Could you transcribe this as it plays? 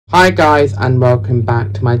Hi guys, and welcome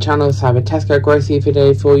back to my channel. So I have a Tesco grocery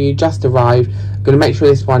video for you, just arrived. I'm going to make sure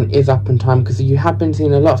this one is up on time because you have been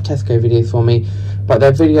seeing a lot of Tesco videos for me, but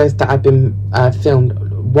they're videos that have been filmed a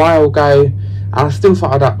while ago, and I still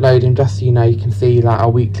thought I'd upload them just so you know you can see like our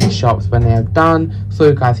weekly shops when they are done. So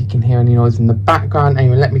you guys, you can hear any noise in the background.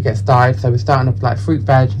 Anyway, let me get started. So we're starting off like fruit,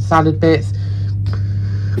 veg and salad bits.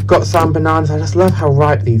 Got some bananas. I just love how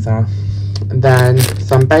ripe these are. And then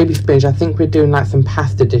some baby spinach. I think we're doing like some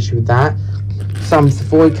pasta dish with that. Some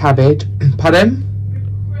Savoy cabbage. Pardon?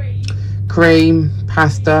 Cream,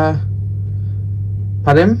 pasta.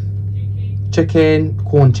 Pardon? Chicken,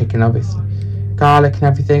 corn chicken obviously. Garlic and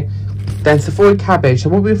everything. Then Savoy cabbage. So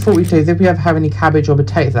what we thought we'd do is if we ever have any cabbage or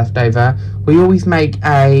potatoes left over, we always make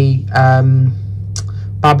a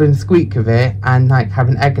bubble and squeak of it and like have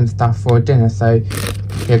an egg and stuff for dinner. So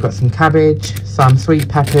here I've got some cabbage, some sweet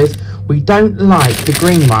peppers. We don't like the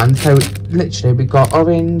green ones, so literally we got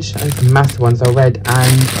orange and some massive ones are red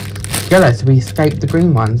and yellow, so we escaped the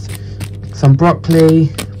green ones. Some broccoli,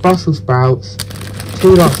 Brussels sprouts,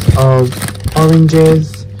 2 lots of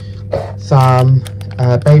oranges, some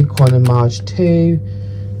baby corn and marge too,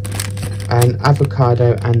 an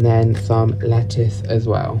avocado, and then some lettuce as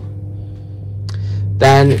well.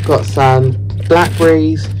 Then got some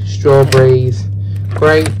blackberries, strawberries,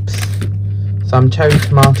 grapes, some cherry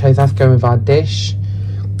tomatoes. That's going with our dish.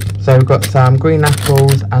 So we've got some green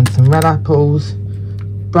apples and some red apples,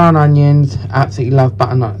 brown onions, absolutely love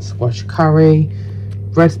butternut squash curry,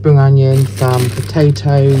 red spring onions, some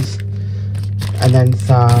potatoes, and then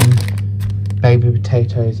some baby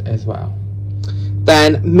potatoes as well.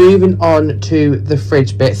 Then moving on to the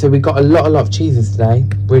fridge bit. So we got a lot of cheeses today,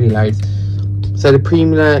 really loads. So the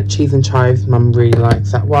Premier cheese and chives, mum really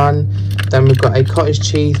likes that one. Then we've got a cottage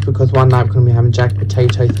cheese because one night we're going to be having jagged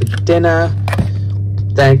potatoes for dinner.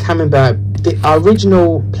 Then camembert. Our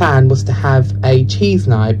original plan was to have a cheese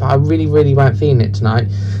night, but I really weren't feeling it tonight.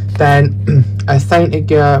 Then a Saint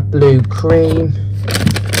Agur blue cream,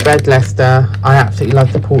 red Leicester. I absolutely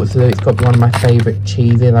love the Port Salut. It's got one of my favourite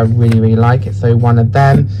cheeses. I really like it. So one of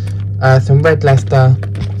them. Some red Leicester,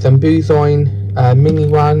 some Bourgogne mini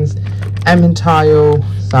ones, Emmentaler,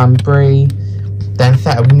 some brie. Then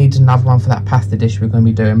we need another one for that pasta dish we're going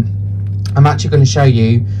to be doing. I'm actually going to show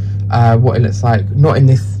you what it looks like, not in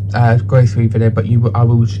this grocery video, but I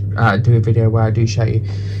will do a video where I do show you.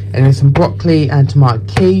 And then some broccoli and tomato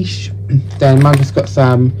quiche. Then mum just got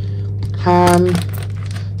some ham,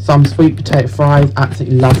 some sweet potato fries.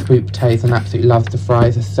 Absolutely love sweet potatoes and absolutely loves the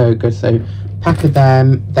fries, they're so good. So pack of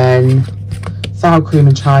them. Then sour cream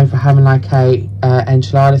and chive for having like a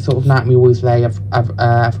enchilada sort of night. We always lay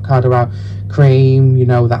avocado out, cream, you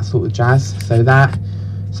know, that sort of jazz. So that,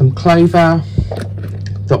 some clover,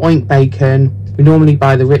 the oink bacon. We normally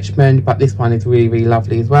buy the Richmond, but this one is really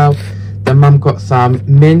lovely as well. Then mum got some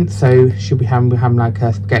mint, so we're having like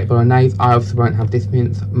a spaghetti bolognese. I obviously won't have this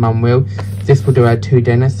mint, mum will. This will do her 2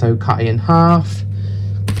 dinners, so cut it in half.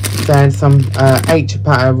 Then some 8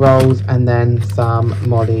 ciabatta rolls, and then some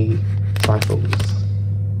Molly trifles.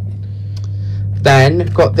 Then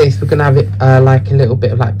got this, we're gonna have it like a little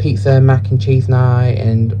bit of like pizza, mac and cheese night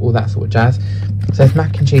and all that sort of jazz. So this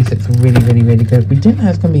mac and cheese looks really good. We didn't know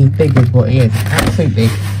it's gonna be as big as what it is. Absolutely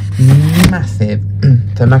massive.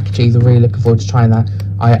 So mac and cheese, I'm really looking forward to trying that.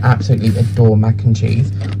 I absolutely adore mac and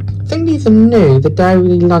cheese. I think these are new, the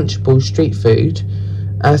dairy lunchable street food,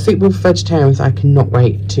 suitable for vegetarians. I cannot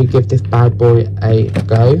wait to give this bad boy a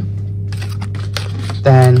go.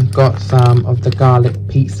 Then got some of the garlic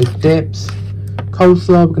pizza dips,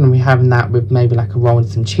 coleslaw. We're going to be having that with maybe like a roll and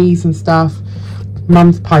some cheese and stuff.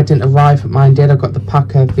 Mum's pie didn't arrive, but mine did. I got the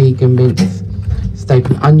Pucker vegan mince steak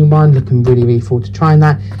and onion one, looking really forward to trying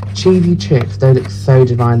that. Cheesy chips, they look so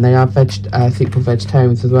divine. They are suitable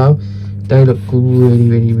vegetarians as well. They look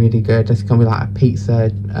really good. It's going to be like a pizza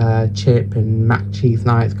chip and mac cheese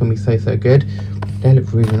night. It's going to be so good. They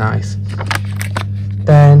look really nice.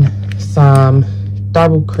 Then some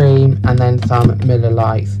double cream and then some Miller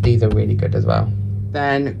Lights. These are really good as well.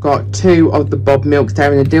 Then got 2 of the Bob milks.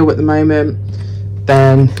 They're in a deal at the moment.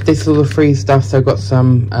 Then this is all the free stuff. So got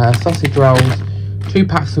some sausage rolls, 2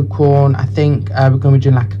 packs of corn. I think we're going to be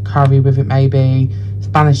doing like a curry with it maybe,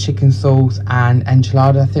 Spanish chicken sauce and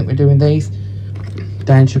enchilada. I think we're doing these.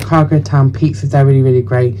 Then Chicago Town pizzas. They're really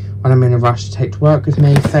great when I'm in a rush to take to work with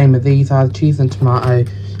me. Same with these are the cheese and tomato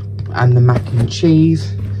and the mac and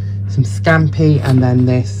cheese. Some scampi, and then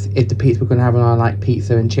this is the pizza we're going to have on our like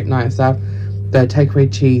pizza and chip night and stuff. The takeaway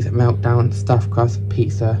cheese meltdown stuffed crust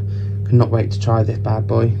pizza. Cannot wait to try this bad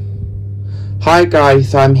boy. Hi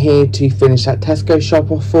guys, so I'm here to finish that Tesco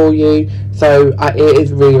shop off for you. So it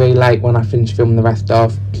is really late when I finish filming the rest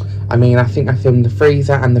off. I mean, I think I filmed the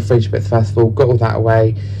freezer and the fridge bits first of all, got all that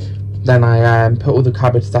away. Then I put all the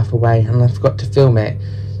cupboard stuff away and I forgot to film it.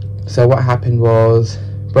 So what happened was,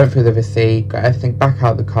 went through the receipt, got everything back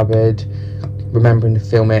out the cupboard, remembering to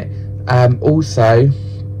film it. Also,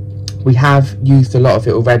 we have used a lot of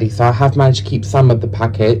it already, so I have managed to keep some of the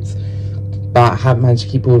packets, but I haven't managed to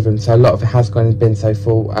keep all of them, so a lot of it has gone in the bin. So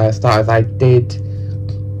for starters, I did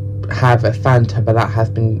have a Fanta, but that has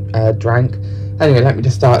been drank. Anyway, let me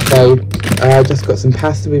just start. So I just got some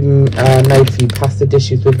pasta. We've made a few pasta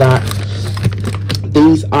dishes with that.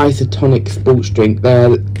 These isotonic sports drink,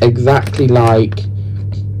 they're exactly like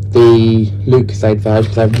the Lucasade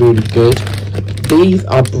version. They're really good. These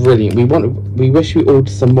are brilliant. We wish we ordered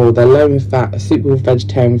some more. They're low in fat, suitable for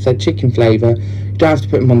vegetarians. They're chicken flavour. You don't have to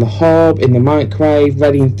put them on the hob, in the microwave,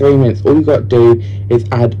 ready in 3 minutes. All you got to do is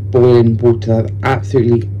add boiling water. They're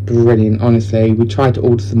absolutely brilliant, honestly. We tried to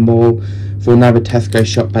order some more for another Tesco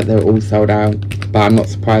shop, but they're all sold out. But I'm not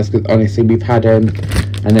surprised, because honestly, we've had them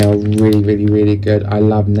and they're really good. I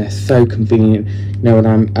love them. They're so convenient. You know, when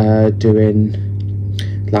I'm doing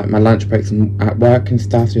like my lunch breaks at work and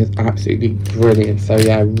stuff, so it's absolutely brilliant. So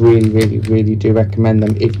yeah, really do recommend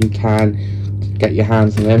them if you can get your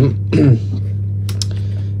hands on them.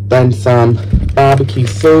 Then some barbecue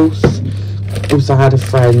sauce. Also had a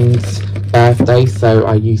friend's birthday, so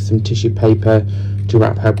I used some tissue paper to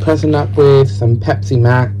wrap her present up with. Some Pepsi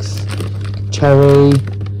Max cherry,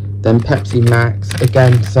 then Pepsi Max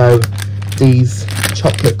again. So these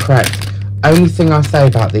chocolate crepes, only thing I'll say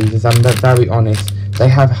about these is, I'm very honest, they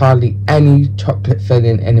have hardly any chocolate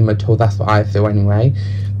filling in them at all. That's what I feel anyway.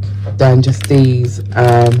 Then just these, what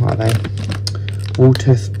are they?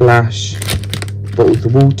 Water splash bottles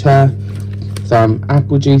of water. Some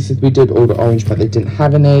apple juices. We did order orange, but they didn't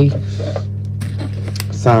have any.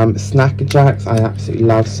 Some Snacker Jacks. I absolutely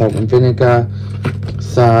love salt and vinegar.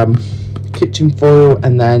 Some kitchen foil,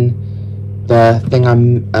 and then the thing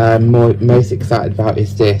I'm most excited about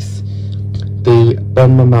is this. The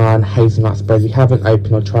Bon Maman hazelnut spread. We haven't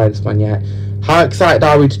opened or tried this one yet. How excited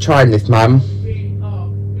are we to try this, Mum?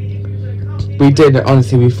 We did,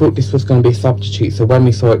 honestly. We thought this was going to be a substitute, so when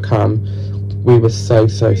we saw it come, we were so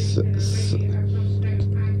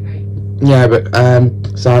yeah. But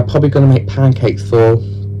so I'm probably going to make pancakes for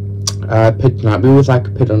pudding night. We always like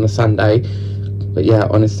a pudding on a Sunday, but yeah,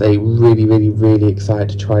 honestly, really excited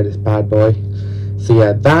to try this bad boy. So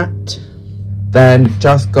yeah, that. Then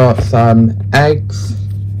just got some eggs,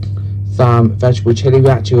 some vegetable chili. We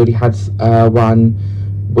actually already had one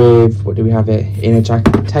with, what do we have it, in a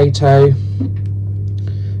jacket potato,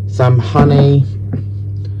 some honey.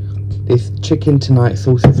 This chicken tonight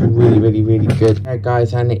sauce is really good. Yeah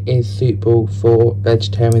guys, and it is suitable for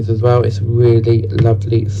vegetarians as well. It's a really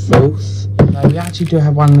lovely sauce. We actually do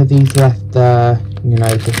have one of these left, you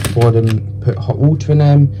know, just boil them, put hot water in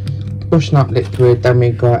them, brushing up liquid. Then we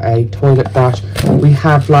got a toilet brush. We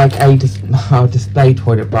have like a display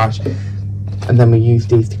toilet brush, and then we use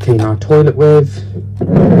these to clean our toilet with.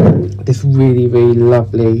 This really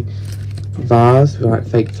lovely vase with like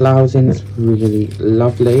fake flowers in. It's really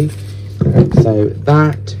lovely. So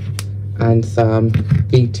that, and some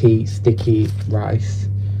BT sticky rice.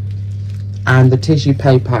 And the tissue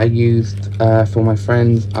paper I used for my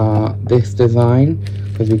friends are this design,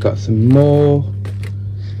 because we got some more.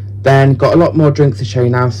 Then got a lot more drinks to show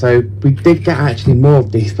you now. So we did get actually more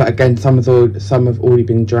of these, but again, some have already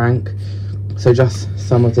been drank. So just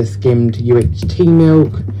some of the skimmed UHT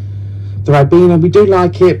milk. The Ribena, we do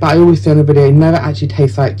like it, but I always say on the video, it never actually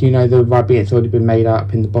tastes like, you know, the Ribena's already been made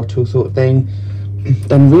up in the bottle sort of thing.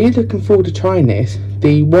 Then really looking forward to trying this.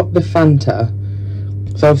 The Fanta.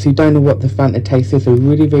 So obviously don't know what the Fanta taste is, so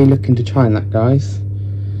really looking to try that, guys.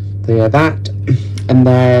 So yeah, that. And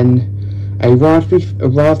then a raspberry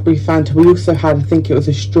Fanta. We also had, I think it was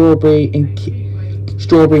a strawberry and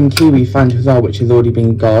kiwi Fanta as well, which has already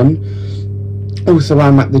been gone. Also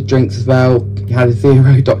ran up the drinks as well. We had a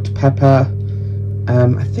Zero Dr Pepper.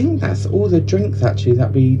 I think that's all the drinks actually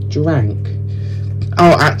that we drank.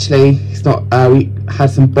 Oh, actually, it's not. We had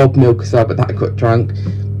some Bob milk as well, but that got drunk.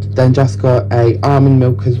 Then just got a almond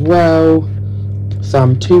milk as well.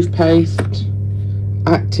 Some toothpaste,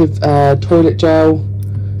 active toilet gel,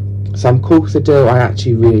 some Corsadil. I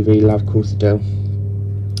actually really love Corsadil.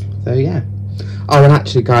 So yeah. Oh, and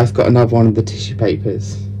actually, guys, got another one of the tissue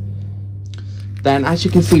papers. Then, as you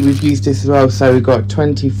can see, we've used this as well. So we've got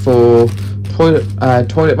 24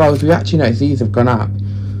 toilet rolls. We actually noticed these have gone up.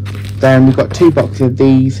 Then we've got 2 boxes of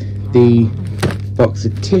these, the box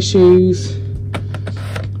of tissues,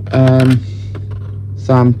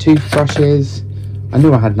 some toothbrushes. I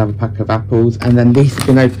knew I had another pack of apples, and then these have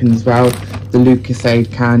been opened as well. The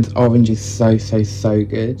Lucasade cans. Orange is so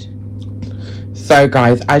good. So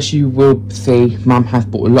guys, as you will see, Mum has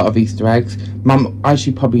bought a lot of Easter eggs. Mum, as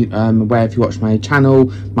you probably aware if you watch my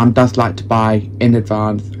channel, Mum does like to buy in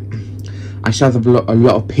advance, and she has a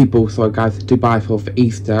lot of people, sorry guys, to buy for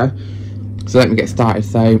Easter. So let me get started.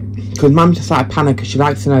 So, because Mum just started panicking because she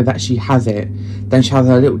likes to know that she has it. Then she has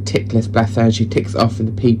a little tick list, bless her, and she ticks it off for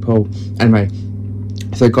the people. Anyway,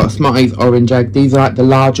 so got Smarties orange egg. These are like the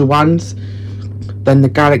larger ones. Then the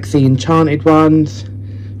Galaxy Enchanted ones.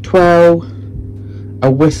 12.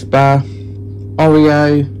 A Whisper.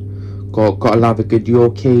 Oreo. Got to love a good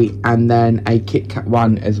Yorkie. And then a Kit Kat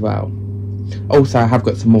one as well. Also, I have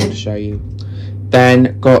got some more to show you.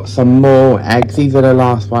 Then got some more eggs. These are the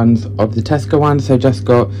last ones of the Tesco ones. So just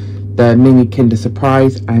got the mini Kinder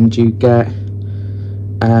Surprise, and you get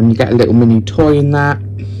a little mini toy in that.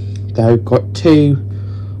 So got 2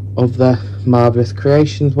 of the Marvellous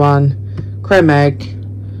Creations one, creme egg,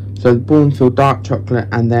 so the Bourneville dark chocolate,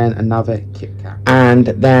 and then another Kit Kat. And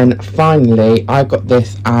then finally I got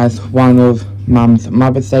this as one of Mum's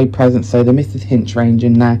Mother's Day presents. So the Mrs. Hinch range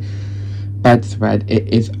in there. Bedspread.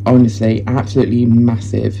 It is honestly absolutely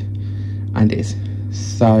massive, and it's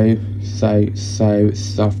so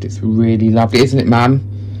soft. It's really lovely, isn't it, Mum?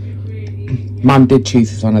 Mum did choose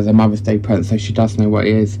this one as a Mother's Day present, so she does know what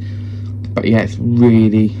it is. But yeah, it's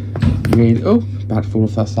really oh, about to fall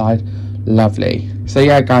off that side. Lovely. So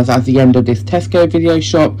yeah guys, that's the end of this Tesco video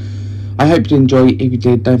shop. I hope you enjoy. If you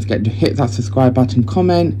did, don't forget to hit that subscribe button,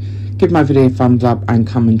 comment, give my video a thumbs up, and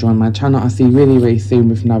come and join my channel. I'll see you really soon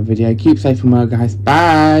with another video. Keep safe and well guys.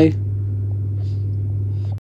 Bye.